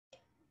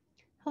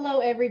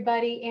Hello,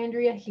 everybody.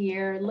 Andrea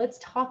here. Let's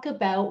talk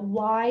about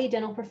why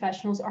dental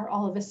professionals are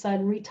all of a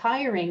sudden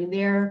retiring.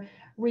 They're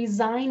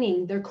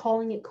resigning, they're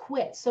calling it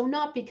quits. So,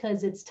 not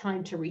because it's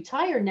time to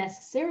retire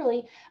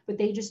necessarily, but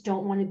they just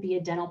don't want to be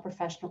a dental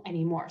professional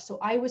anymore. So,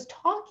 I was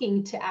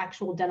talking to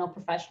actual dental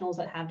professionals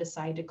that have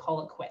decided to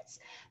call it quits.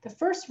 The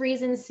first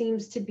reason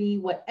seems to be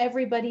what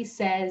everybody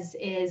says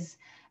is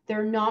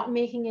they're not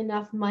making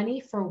enough money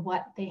for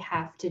what they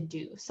have to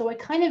do. So, I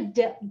kind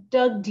of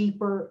dug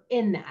deeper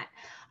in that.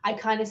 I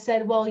kind of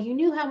said, well, you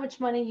knew how much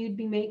money you'd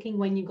be making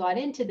when you got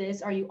into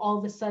this. Are you all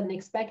of a sudden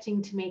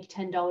expecting to make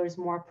 $10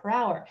 more per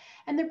hour?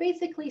 And they're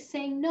basically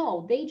saying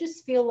no. They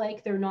just feel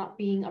like they're not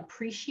being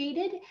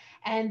appreciated.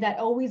 And that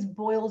always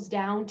boils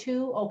down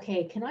to,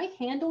 okay, can I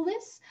handle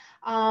this?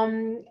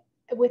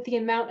 With the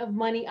amount of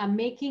money I'm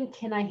making,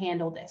 can I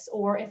handle this?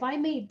 Or if I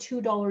made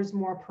 $2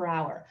 more per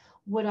hour,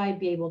 would I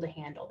be able to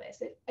handle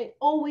this? It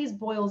always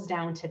boils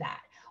down to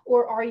that.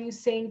 Or are you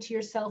saying to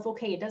yourself,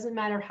 okay, it doesn't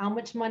matter how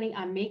much money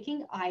I'm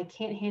making, I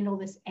can't handle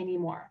this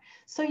anymore?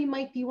 So you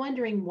might be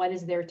wondering what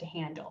is there to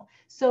handle.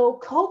 So,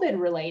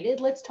 COVID related,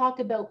 let's talk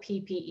about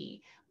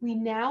PPE. We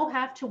now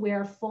have to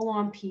wear full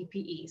on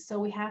PPE. So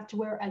we have to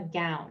wear a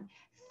gown,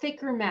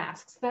 thicker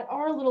masks that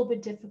are a little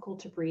bit difficult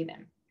to breathe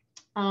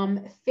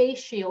in, face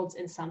shields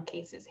in some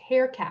cases,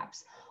 hair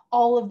caps,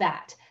 all of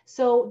that.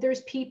 So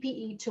there's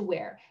PPE to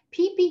wear.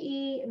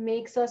 PPE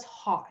makes us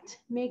hot,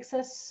 makes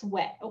us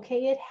sweat.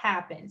 Okay, it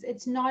happens.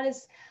 It's not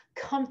as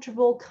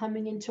comfortable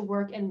coming into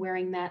work and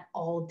wearing that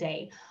all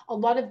day. A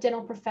lot of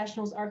dental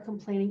professionals are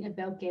complaining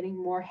about getting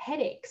more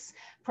headaches,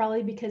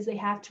 probably because they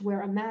have to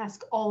wear a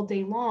mask all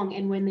day long.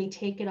 And when they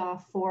take it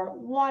off for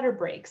water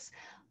breaks,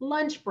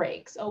 lunch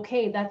breaks,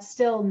 okay, that's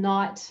still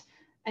not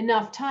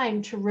enough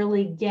time to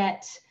really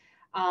get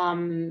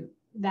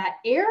that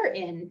air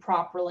in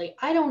properly.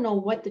 I don't know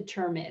what the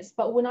term is,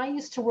 but when I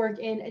used to work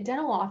in a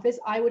dental office,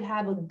 I would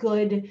have a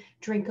good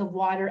drink of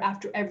water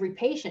after every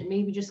patient,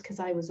 maybe just because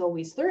I was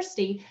always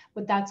thirsty,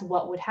 but that's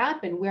what would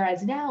happen.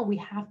 Whereas now we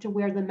have to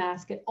wear the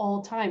mask at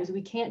all times.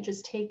 We can't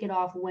just take it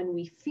off when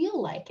we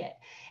feel like it.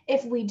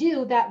 If we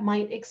do, that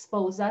might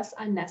expose us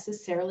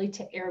unnecessarily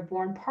to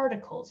airborne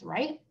particles,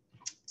 right?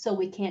 So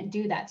we can't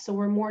do that. So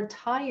we're more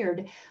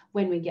tired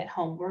when we get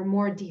home. We're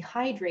more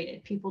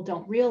dehydrated. People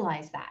don't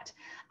realize that.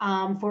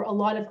 For a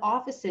lot of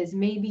offices,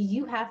 maybe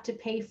you have to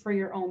pay for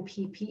your own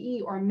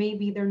PPE, or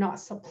maybe they're not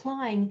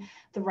supplying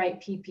the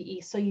right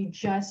PPE. So you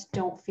just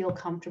don't feel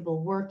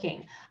comfortable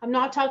working. I'm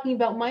not talking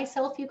about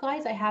myself, you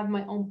guys. I have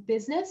my own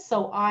business,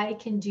 so I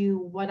can do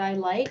what I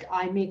like.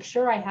 I make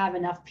sure I have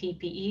enough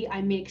PPE.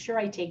 I make sure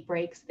I take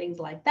breaks, things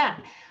like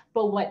that.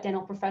 But what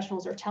dental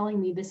professionals are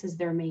telling me, this is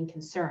their main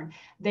concern.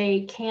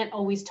 They can't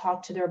always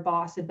talk to their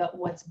boss about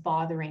what's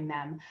bothering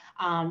them.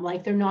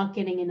 Like they're not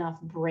getting enough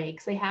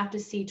breaks. They have to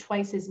see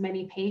twice as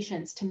many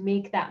patients to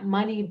make that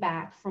money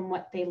back from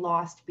what they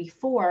lost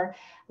before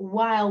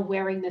while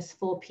wearing this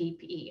full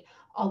PPE.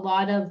 A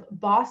lot of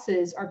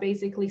bosses are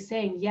basically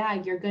saying, yeah,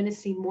 you're going to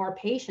see more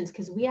patients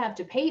because we have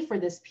to pay for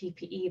this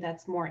PPE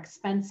that's more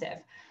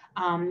expensive.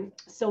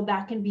 So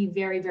that can be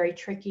very, very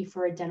tricky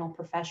for a dental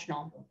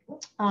professional.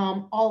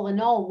 All in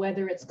all,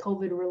 whether it's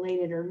COVID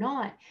related or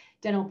not,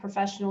 dental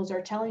professionals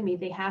are telling me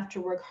they have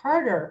to work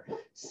harder,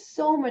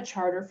 so much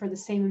harder for the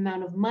same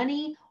amount of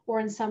money, or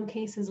in some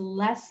cases,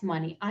 less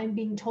money. I'm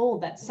being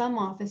told that some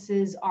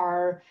offices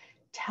are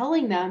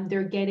telling them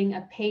they're getting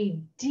a pay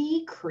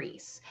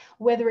decrease,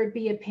 whether it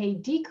be a pay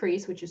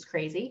decrease, which is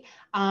crazy,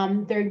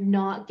 they're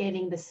not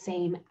getting the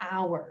same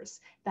hours,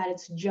 that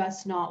it's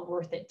just not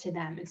worth it to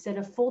them. Instead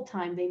of full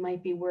time, they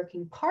might be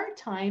working part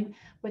time,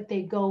 but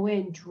they go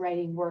in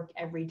dreading work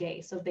every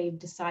day. So they've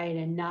decided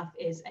enough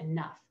is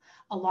enough.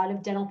 A lot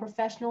of dental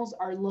professionals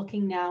are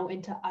looking now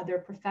into other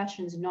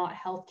professions, not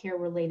healthcare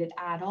related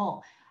at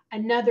all.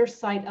 Another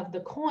side of the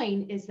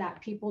coin is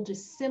that people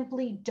just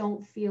simply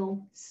don't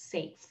feel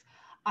safe.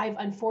 I've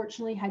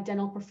unfortunately had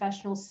dental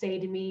professionals say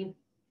to me,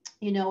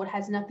 you know, it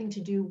has nothing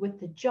to do with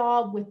the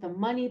job, with the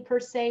money per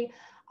se.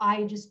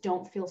 I just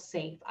don't feel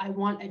safe. I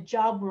want a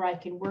job where I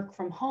can work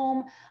from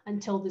home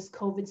until this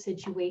COVID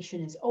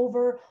situation is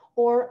over,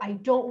 or I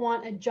don't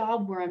want a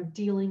job where I'm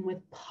dealing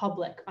with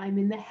public. I'm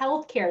in the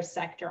healthcare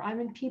sector, I'm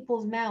in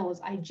people's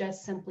mouths. I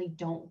just simply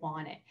don't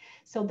want it.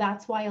 So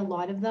that's why a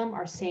lot of them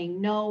are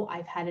saying, no,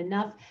 I've had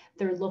enough.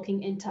 They're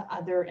looking into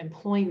other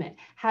employment.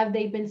 Have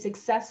they been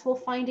successful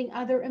finding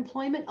other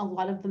employment? A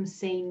lot of them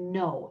say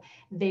no,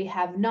 they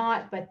have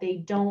not, but they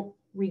don't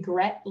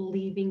regret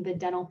leaving the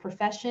dental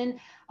profession.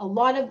 A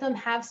lot of them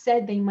have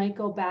said they might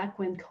go back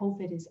when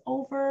COVID is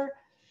over.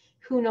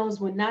 Who knows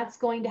when that's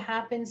going to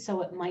happen?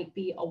 So it might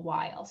be a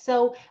while.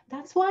 So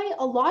that's why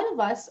a lot of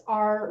us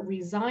are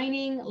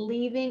resigning,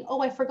 leaving.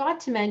 Oh, I forgot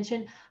to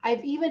mention,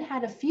 I've even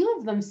had a few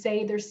of them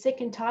say they're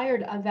sick and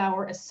tired of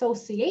our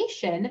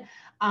association.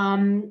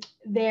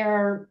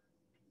 They're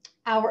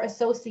our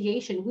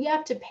association, we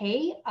have to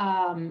pay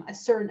a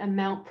certain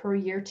amount per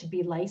year to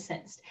be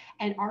licensed,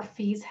 and our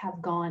fees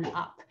have gone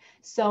up.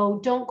 So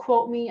don't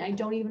quote me. I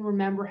don't even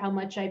remember how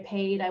much I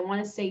paid. I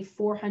want to say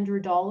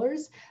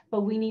 $400,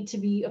 but we need to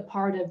be a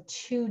part of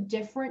 2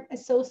 different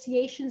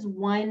associations.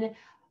 One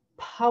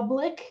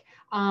public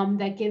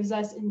that gives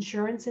us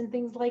insurance and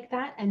things like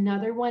that.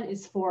 Another one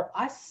is for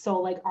us, so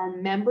like our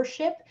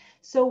membership.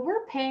 So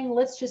we're paying,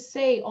 let's just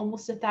say,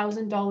 almost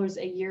 $1,000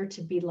 a year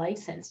to be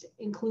licensed,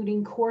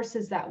 including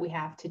courses that we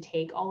have to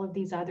take, all of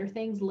these other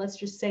things. Let's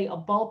just say a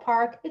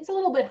ballpark, it's a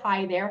little bit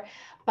high there,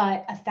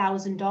 but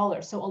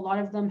 $1,000. So a lot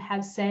of them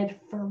have said,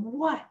 for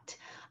what?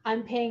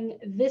 I'm paying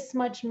this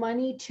much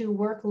money to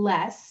work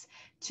less,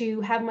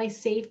 to have my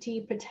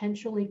safety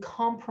potentially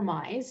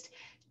compromised,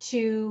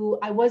 to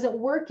I wasn't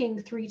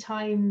working 3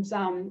 times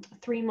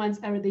 3 months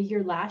out of the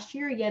year last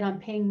year, yet I'm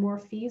paying more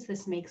fees.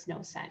 This makes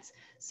no sense.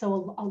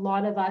 So a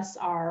lot of us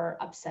are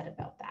upset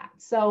about that.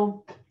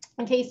 So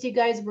in case you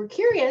guys were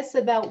curious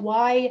about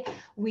why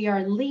we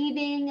are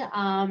leaving,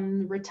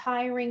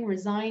 retiring,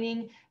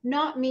 resigning,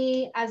 not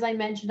me. As I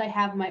mentioned, I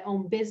have my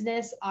own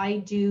business. I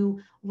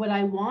do what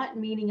I want,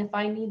 meaning if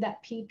I need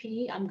that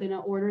PPE, I'm going to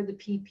order the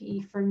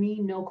PPE for me,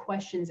 no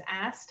questions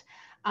asked.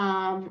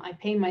 I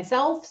pay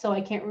myself, so I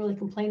can't really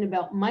complain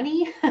about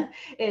money.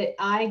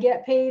 I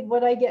get paid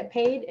what I get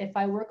paid. If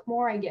I work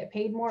more, I get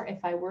paid more. If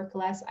I work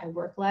less, I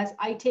work less.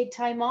 I take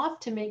time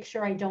off to make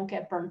sure I don't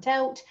get burnt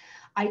out.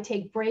 I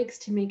take breaks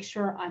to make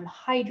sure I'm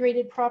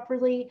hydrated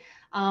properly,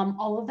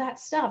 all of that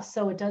stuff.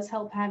 So it does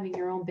help having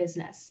your own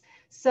business.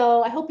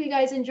 So I hope you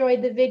guys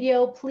enjoyed the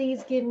video.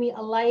 Please give me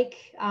a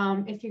like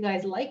if you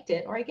guys liked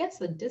it, or I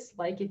guess a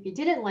dislike if you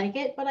didn't like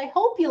it, but I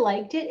hope you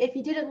liked it. If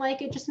you didn't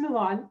like it, just move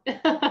on.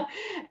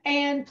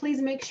 And please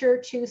make sure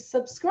to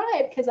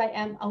subscribe because I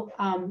am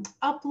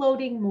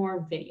uploading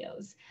more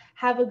videos.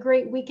 Have a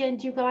great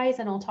weekend, you guys,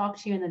 and I'll talk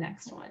to you in the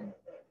next one.